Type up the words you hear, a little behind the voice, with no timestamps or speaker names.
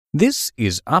This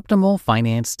is Optimal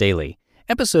Finance Daily,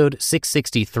 episode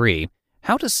 663,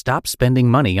 How to Stop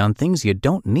Spending Money on Things You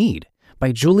Don't Need,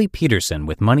 by Julie Petersen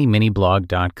with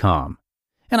MoneyMiniBlog.com.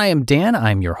 And I am Dan.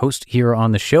 I'm your host here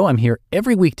on the show. I'm here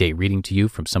every weekday reading to you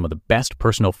from some of the best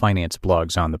personal finance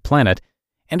blogs on the planet.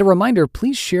 And a reminder,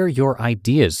 please share your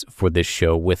ideas for this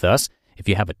show with us. If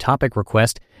you have a topic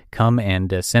request, come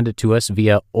and send it to us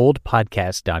via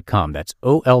oldpodcast.com. That's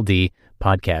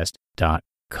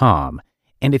oldpodcast.com.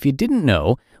 And if you didn't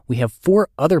know, we have 4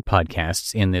 other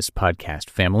podcasts in this podcast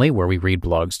family where we read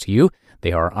blogs to you.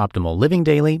 They are Optimal Living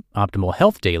Daily, Optimal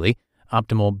Health Daily,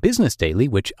 Optimal Business Daily,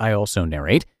 which I also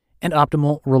narrate, and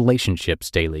Optimal Relationships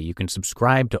Daily. You can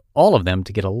subscribe to all of them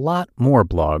to get a lot more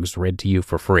blogs read to you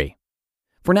for free.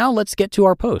 For now, let's get to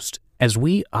our post as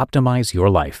we optimize your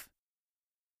life.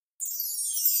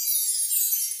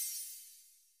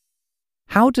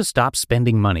 How to Stop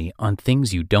Spending Money on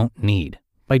Things You Don't Need,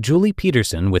 by Julie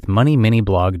Petersen with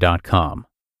MoneyMiniBlog.com.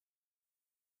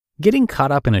 Getting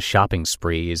caught up in a shopping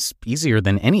spree is easier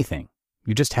than anything.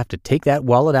 You just have to take that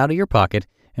wallet out of your pocket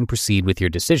and proceed with your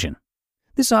decision.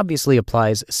 This obviously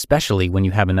applies especially when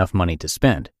you have enough money to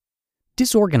spend.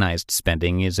 Disorganized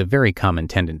spending is a very common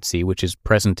tendency which is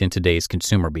present in today's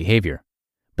consumer behavior.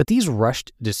 But these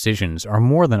rushed decisions are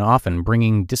more than often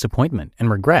bringing disappointment and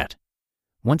regret.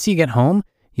 Once you get home,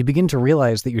 you begin to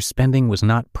realize that your spending was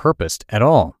not purposed at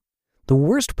all. The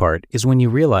worst part is when you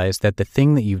realize that the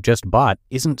thing that you've just bought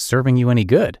isn't serving you any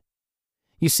good.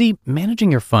 You see, managing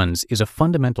your funds is a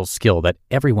fundamental skill that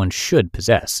everyone should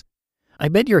possess. I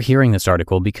bet you're hearing this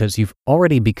article because you've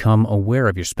already become aware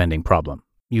of your spending problem.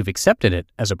 You've accepted it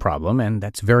as a problem, and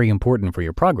that's very important for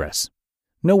your progress.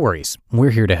 No worries, we're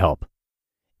here to help.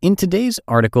 In today's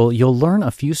article, you'll learn a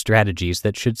few strategies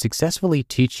that should successfully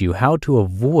teach you how to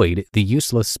avoid the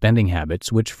useless spending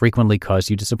habits which frequently cause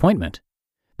you disappointment.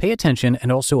 Pay attention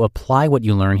and also apply what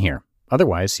you learn here.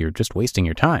 Otherwise, you're just wasting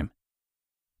your time.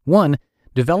 1.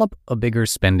 Develop a bigger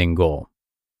spending goal.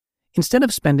 Instead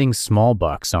of spending small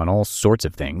bucks on all sorts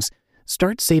of things,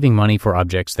 start saving money for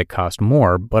objects that cost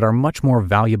more but are much more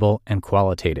valuable and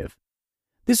qualitative.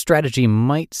 This strategy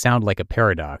might sound like a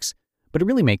paradox, but it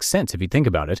really makes sense if you think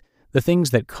about it. The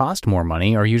things that cost more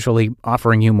money are usually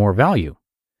offering you more value.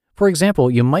 For example,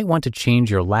 you might want to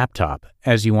change your laptop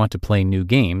as you want to play new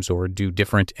games or do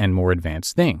different and more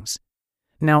advanced things.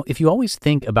 Now, if you always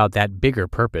think about that bigger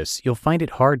purpose, you'll find it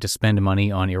hard to spend money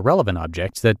on irrelevant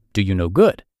objects that do you no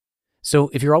good. So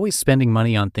if you're always spending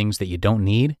money on things that you don't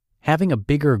need, having a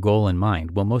bigger goal in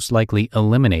mind will most likely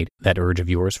eliminate that urge of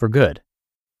yours for good.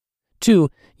 2.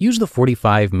 Use the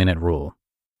 45-minute rule.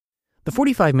 The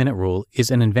 45-minute rule is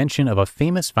an invention of a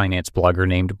famous finance blogger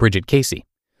named Bridget Casey.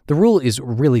 The rule is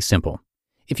really simple.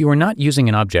 If you are not using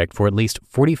an object for at least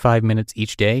 45 minutes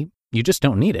each day, you just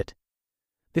don't need it.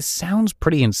 This sounds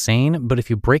pretty insane, but if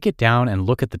you break it down and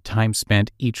look at the time spent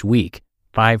each week,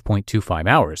 5.25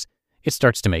 hours, it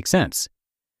starts to make sense.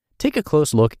 Take a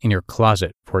close look in your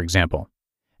closet, for example.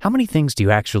 How many things do you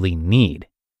actually need?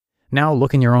 Now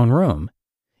look in your own room.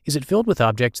 Is it filled with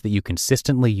objects that you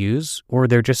consistently use, or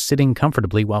they're just sitting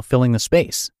comfortably while filling the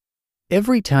space?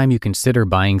 Every time you consider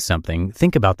buying something,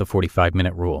 think about the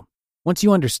 45-minute rule. Once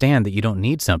you understand that you don't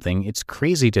need something, it's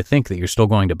crazy to think that you're still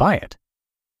going to buy it.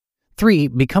 3.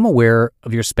 Become aware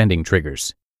of your spending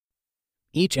triggers.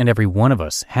 Each and every one of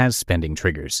us has spending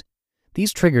triggers.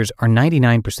 These triggers are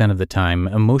 99% of the time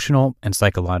emotional and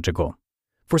psychological.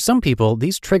 For some people,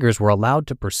 these triggers were allowed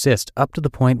to persist up to the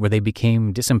point where they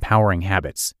became disempowering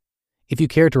habits. If you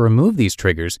care to remove these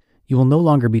triggers, you will no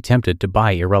longer be tempted to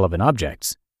buy irrelevant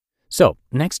objects. So,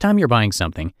 next time you're buying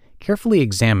something, carefully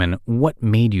examine what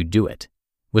made you do it.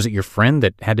 Was it your friend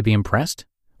that had to be impressed?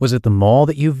 Was it the mall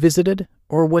that you visited?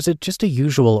 Or was it just a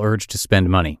usual urge to spend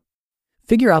money?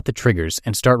 Figure out the triggers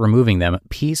and start removing them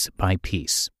piece by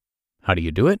piece. How do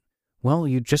you do it? Well,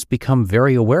 you just become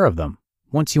very aware of them.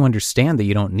 Once you understand that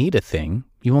you don't need a thing,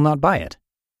 you will not buy it.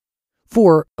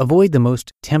 4. Avoid the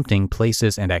most tempting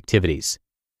places and activities.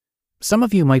 Some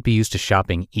of you might be used to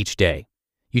shopping each day.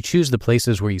 You choose the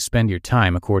places where you spend your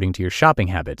time according to your shopping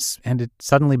habits, and it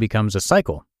suddenly becomes a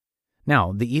cycle.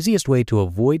 Now, the easiest way to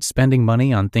avoid spending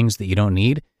money on things that you don't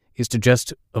need is to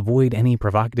just avoid any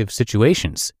provocative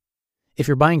situations. If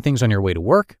you're buying things on your way to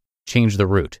work, change the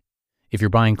route. If you're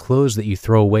buying clothes that you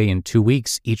throw away in 2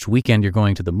 weeks each weekend you're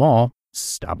going to the mall,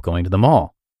 stop going to the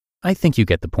mall. I think you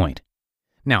get the point.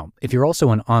 Now, if you're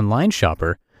also an online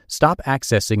shopper, stop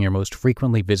accessing your most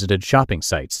frequently visited shopping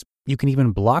sites. You can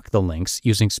even block the links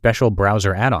using special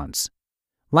browser add-ons.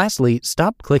 Lastly,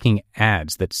 stop clicking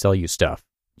ads that sell you stuff.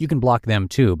 You can block them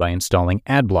too by installing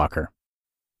Ad Blocker.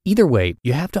 Either way,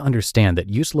 you have to understand that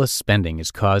useless spending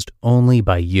is caused only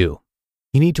by you.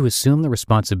 You need to assume the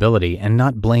responsibility and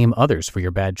not blame others for your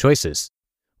bad choices.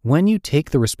 When you take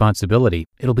the responsibility,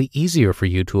 it'll be easier for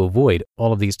you to avoid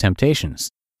all of these temptations.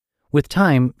 With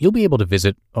time, you'll be able to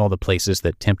visit all the places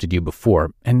that tempted you before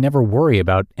and never worry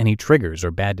about any triggers or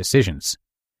bad decisions.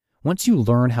 Once you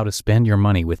learn how to spend your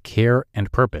money with care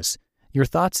and purpose, your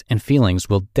thoughts and feelings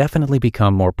will definitely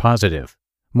become more positive.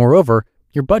 Moreover,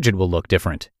 your budget will look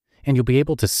different, and you'll be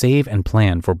able to save and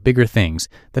plan for bigger things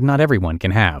that not everyone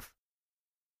can have.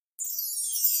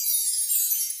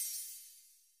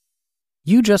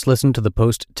 You just listened to the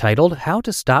post titled How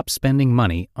to Stop Spending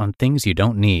Money on Things You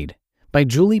Don't Need by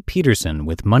Julie Petersen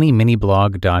with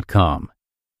MoneyMiniBlog.com.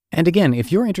 And again,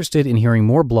 if you're interested in hearing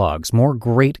more blogs, more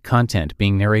great content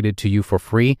being narrated to you for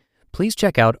free, please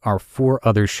check out our 4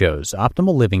 other shows: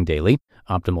 Optimal Living Daily,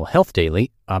 Optimal Health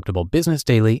Daily, Optimal Business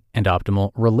Daily, and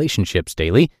Optimal Relationships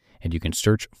Daily. And you can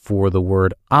search for the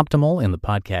word optimal in the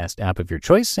podcast app of your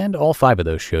choice, and all 5 of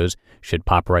those shows should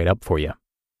pop right up for you.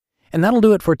 And that'll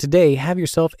do it for today. Have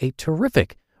yourself a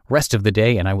terrific rest of the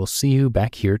day, and I will see you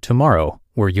back here tomorrow,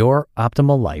 where your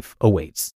optimal life awaits.